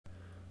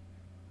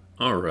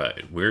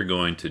Alright, we're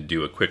going to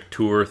do a quick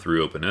tour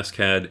through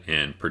OpenSCAD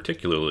and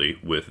particularly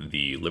with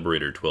the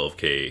Liberator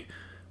 12K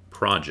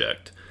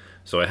project.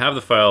 So I have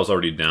the files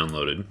already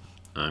downloaded.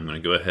 I'm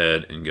going to go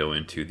ahead and go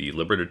into the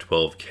Liberator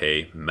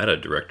 12K meta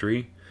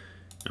directory.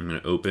 I'm going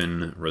to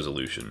open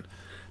resolution.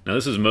 Now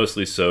this is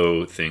mostly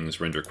so things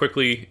render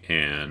quickly,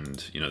 and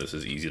this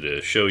is easy to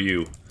show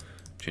you.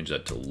 Change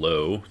that to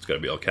low. It's got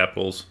to be all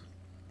capitals.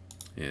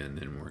 And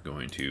then we're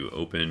going to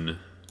open,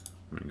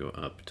 I'm going to go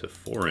up to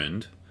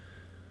forend.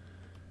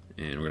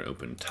 And we're going to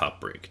open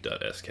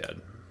topbreak.scad.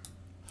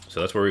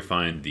 So that's where we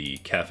find the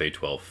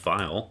CAFE12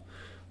 file,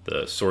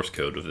 the source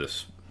code of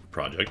this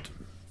project.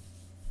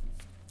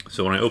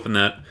 So when I open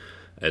that,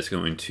 it's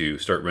going to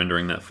start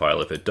rendering that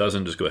file. If it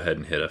doesn't, just go ahead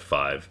and hit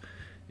F5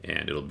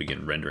 and it'll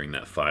begin rendering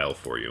that file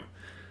for you.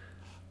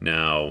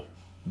 Now,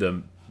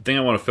 the thing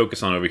I want to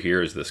focus on over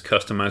here is this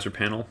customizer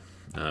panel.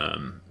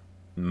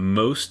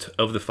 Most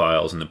of the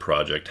files in the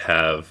project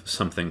have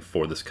something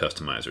for this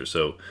customizer.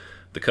 So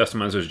the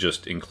customizer is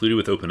just included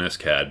with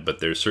OpenSCAD, but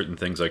there's certain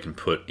things I can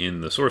put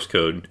in the source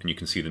code, and you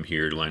can see them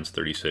here, lines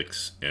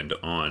 36 and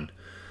on.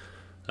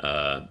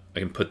 I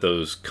can put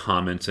those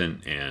comments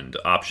in and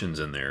options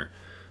in there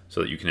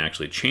so that you can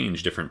actually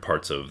change different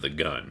parts of the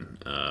gun,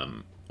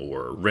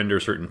 or render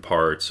certain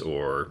parts,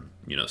 or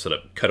set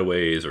up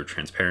cutaways or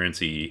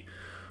transparency,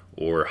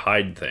 or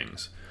hide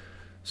things.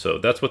 So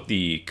that's what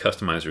the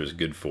customizer is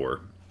good for,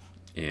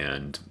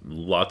 and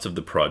lots of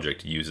the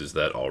project uses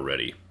that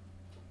already.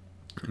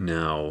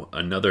 Now,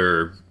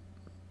 another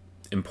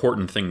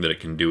important thing that it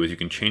can do is you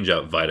can change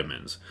out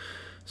vitamins.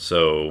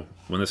 So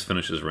when this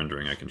finishes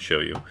rendering, I can show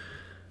you.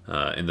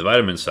 In the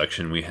vitamins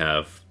section, we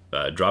have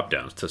drop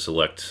downs to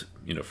select,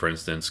 for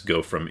instance,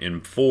 go from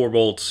in 4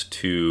 bolts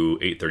to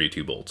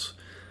 832 bolts,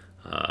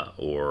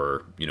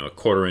 or a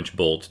 1/4 inch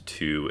bolt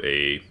to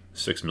a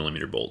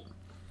 6mm bolt.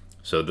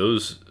 So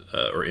those,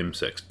 or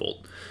M6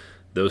 bolt.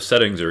 Those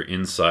settings are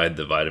inside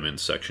the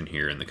vitamins section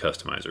here in the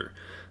customizer.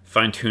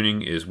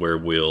 Fine-tuning is where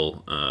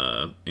we'll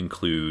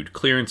include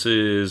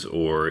clearances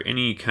or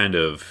any kind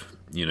of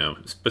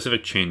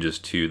specific changes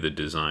to the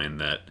design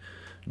that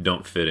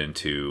don't fit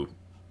into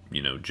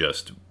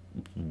just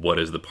what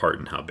is the part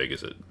and how big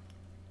is it.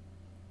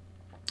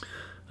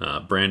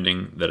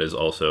 Branding, that is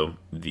also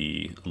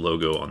the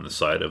logo on the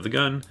side of the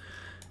gun,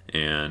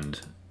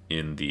 and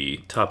in the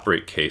top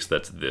break case,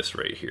 that's this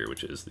right here,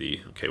 which is the,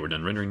 okay, we're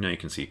done rendering now. You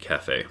can see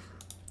CAFE.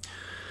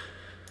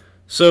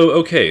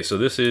 So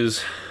this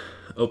is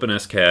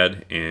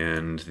OpenSCAD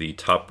and the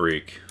top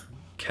break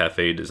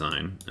CAFE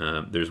design.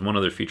 There's one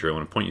other feature I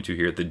want to point you to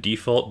here. The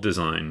default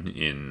design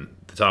in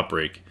the top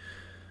break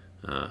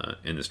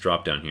in this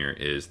drop down here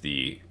is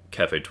the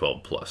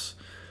CAFE12 Plus.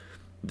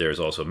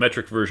 There's also a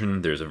metric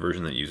version. There's a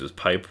version that uses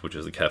pipe, which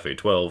is the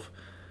CAFE12.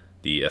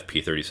 The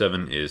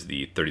FP37 is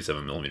the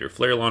 37mm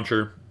flare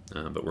launcher,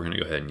 but we're going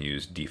to go ahead and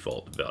use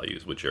default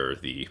values, which are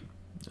the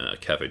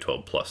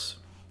CAFE12 Plus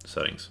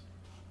settings.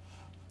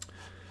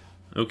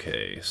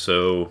 Okay,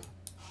 so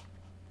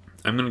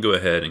I'm going to go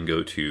ahead and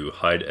go to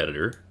hide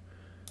editor,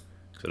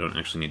 because I don't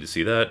actually need to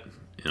see that,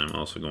 and I'm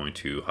also going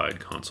to hide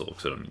console,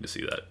 because I don't need to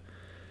see that.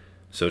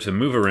 So to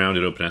move around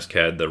in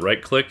OpenSCAD, the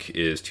right click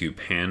is to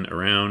pan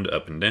around,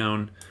 up and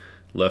down.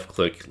 Left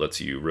click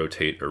lets you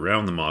rotate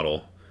around the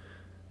model,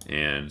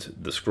 and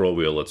the scroll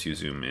wheel lets you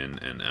zoom in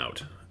and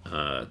out.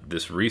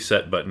 This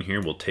reset button here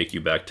will take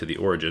you back to the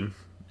origin,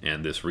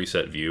 and this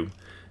reset view,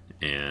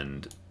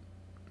 and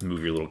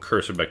move your little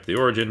cursor back to the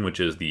origin, which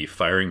is the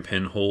firing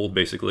pin hole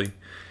basically,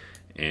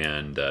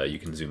 and you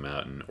can zoom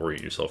out and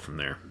orient yourself from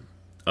there.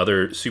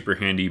 Other super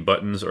handy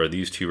buttons are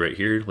these two right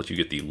here, let you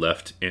get the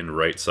left and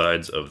right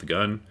sides of the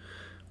gun,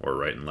 or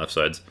right and left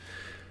sides,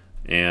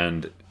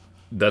 and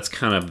that's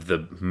kind of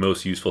the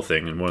most useful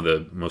thing and one of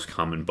the most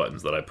common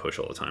buttons that I push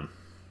all the time.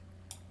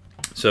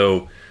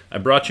 So I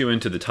brought you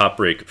into the top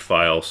break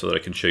file so that I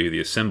can show you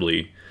the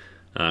assembly.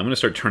 I'm going to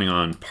start turning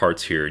on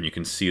parts here, and you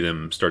can see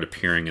them start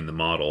appearing in the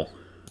model.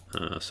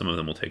 Some of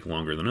them will take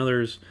longer than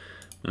others.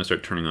 I'm going to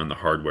start turning on the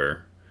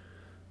hardware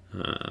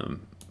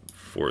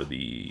for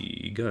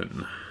the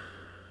gun.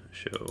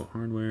 Show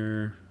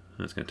hardware.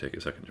 That's going to take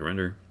a second to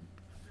render.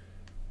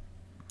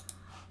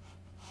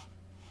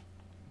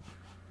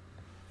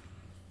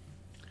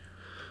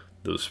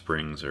 Those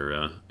springs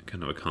are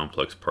kind of a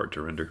complex part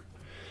to render,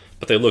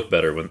 but they look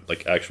better when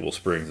like actual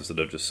springs instead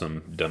of just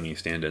some dummy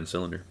stand-in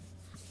cylinder.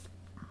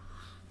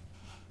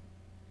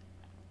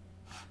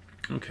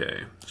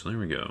 Okay, so there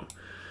we go.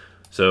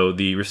 So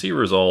the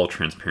receiver is all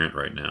transparent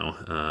right now.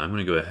 I'm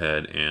going to go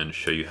ahead and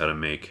show you how to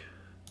make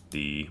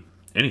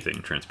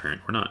anything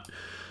transparent or not.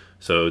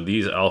 So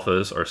these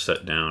alphas are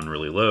set down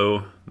really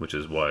low, which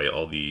is why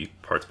all the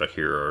parts back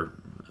here are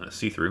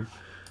see-through.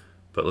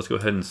 But let's go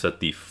ahead and set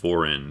the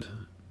forend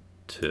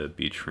to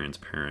be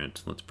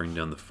transparent. Let's bring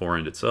down the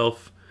forend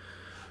itself,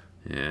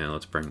 and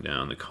let's bring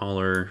down the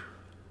collar.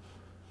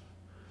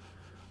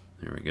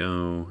 There we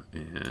go,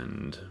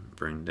 and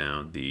bring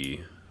down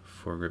the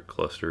foregrip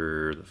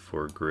cluster, the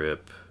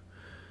foregrip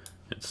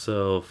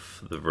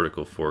itself, the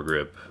vertical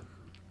foregrip,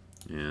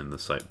 and the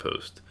sight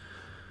post.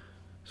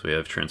 So we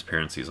have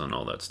transparencies on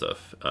all that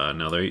stuff.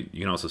 Now there,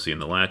 you can also see in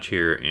the latch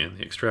here and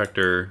the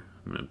extractor.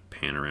 I'm going to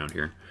pan around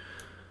here.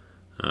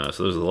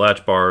 So those are the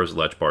latch bars,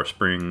 latch bar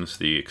springs,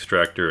 the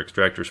extractor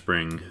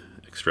spring,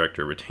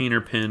 extractor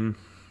retainer pin.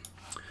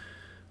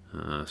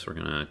 So we're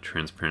going to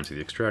transparency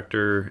the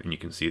extractor, and you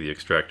can see the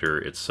extractor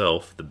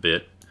itself, the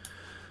bit.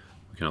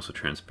 We can also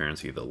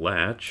transparency the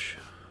latch,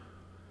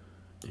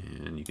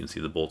 and you can see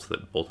the bolts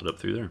that bolted up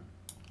through there.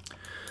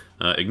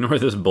 Ignore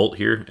this bolt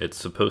here. It's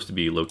supposed to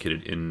be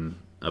located in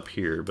up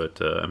here,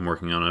 but I'm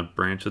working on a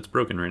branch that's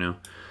broken right now.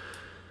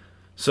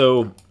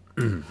 So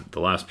the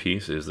last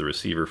piece is the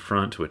receiver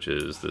front, which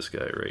is this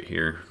guy right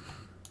here.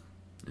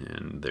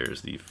 And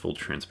there's the full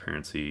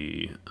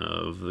transparency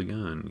of the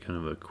gun. Kind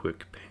of a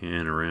quick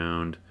pan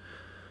around.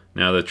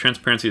 Now the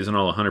transparency isn't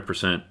all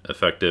 100%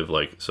 effective,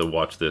 so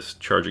watch this.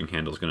 Charging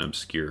handle is going to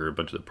obscure a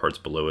bunch of the parts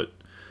below it.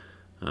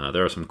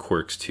 There are some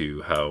quirks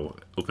to how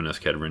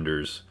OpenSCAD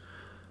renders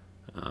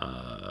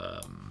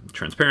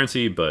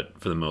transparency, but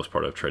for the most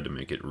part I've tried to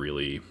make it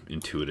really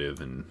intuitive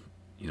and,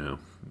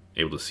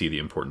 able to see the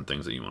important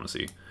things that you want to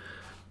see.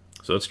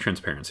 So that's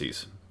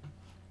transparencies.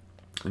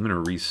 I'm going to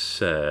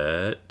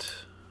reset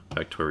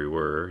back to where we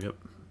were. Yep.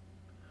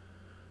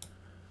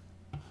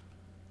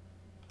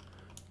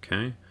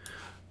 Okay.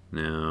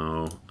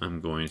 Now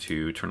I'm going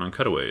to turn on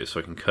cutaways, so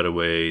I can cut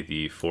away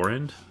the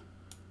forend.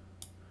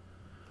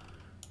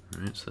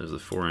 All right, so there's the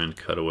forend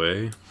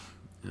cutaway.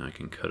 Now I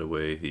can cut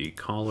away the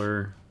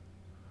collar.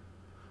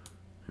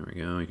 There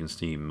we go. You can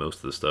see most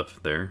of the stuff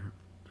there.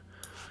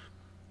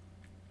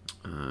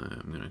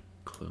 I'm going to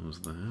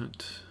close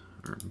that,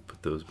 or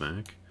put those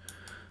back.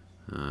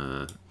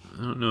 I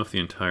don't know if the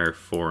entire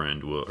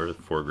forend will, or the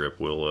foregrip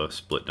will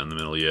split down the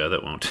middle. Yeah,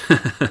 that won't.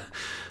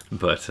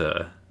 But,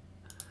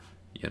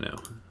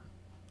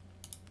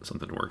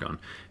 something to work on.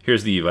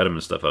 Here's the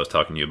vitamin stuff I was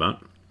talking to you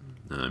about.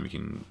 You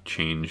can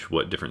change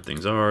what different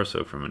things are.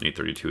 So from an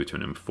 832 to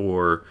an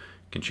M4, you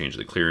can change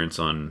the clearance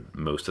on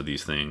most of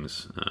these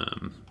things.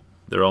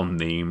 They're all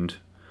named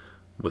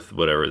with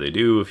whatever they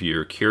do. If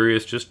you're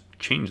curious, just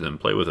change them,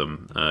 play with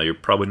them. You're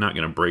probably not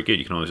going to break it.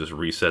 You can always just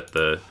reset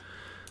the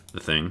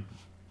thing.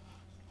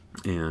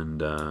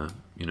 And,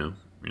 you're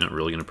not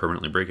really going to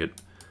permanently break it.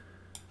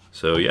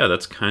 So yeah,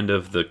 that's kind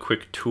of the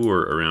quick tour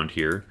around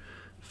here.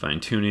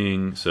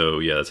 Fine-tuning, so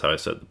yeah, that's how I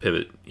set the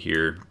pivot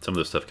here. Some of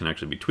this stuff can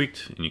actually be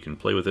tweaked, and you can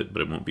play with it,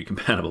 but it won't be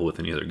compatible with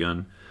any other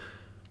gun.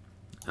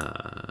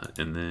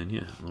 And then,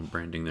 yeah, a little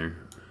branding there.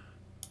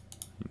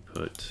 You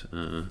put,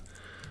 I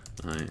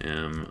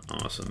am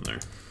awesome there.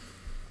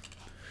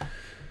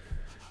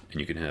 And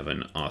you can have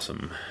an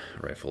awesome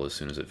rifle as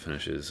soon as it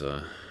finishes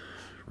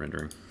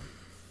rendering.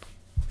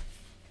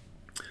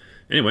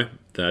 Anyway,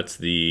 that's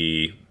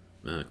the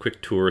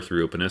quick tour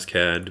through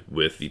OpenSCAD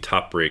with the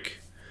top break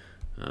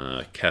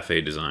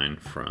CAFE design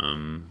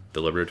from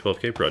the Beta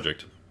 12K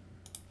project.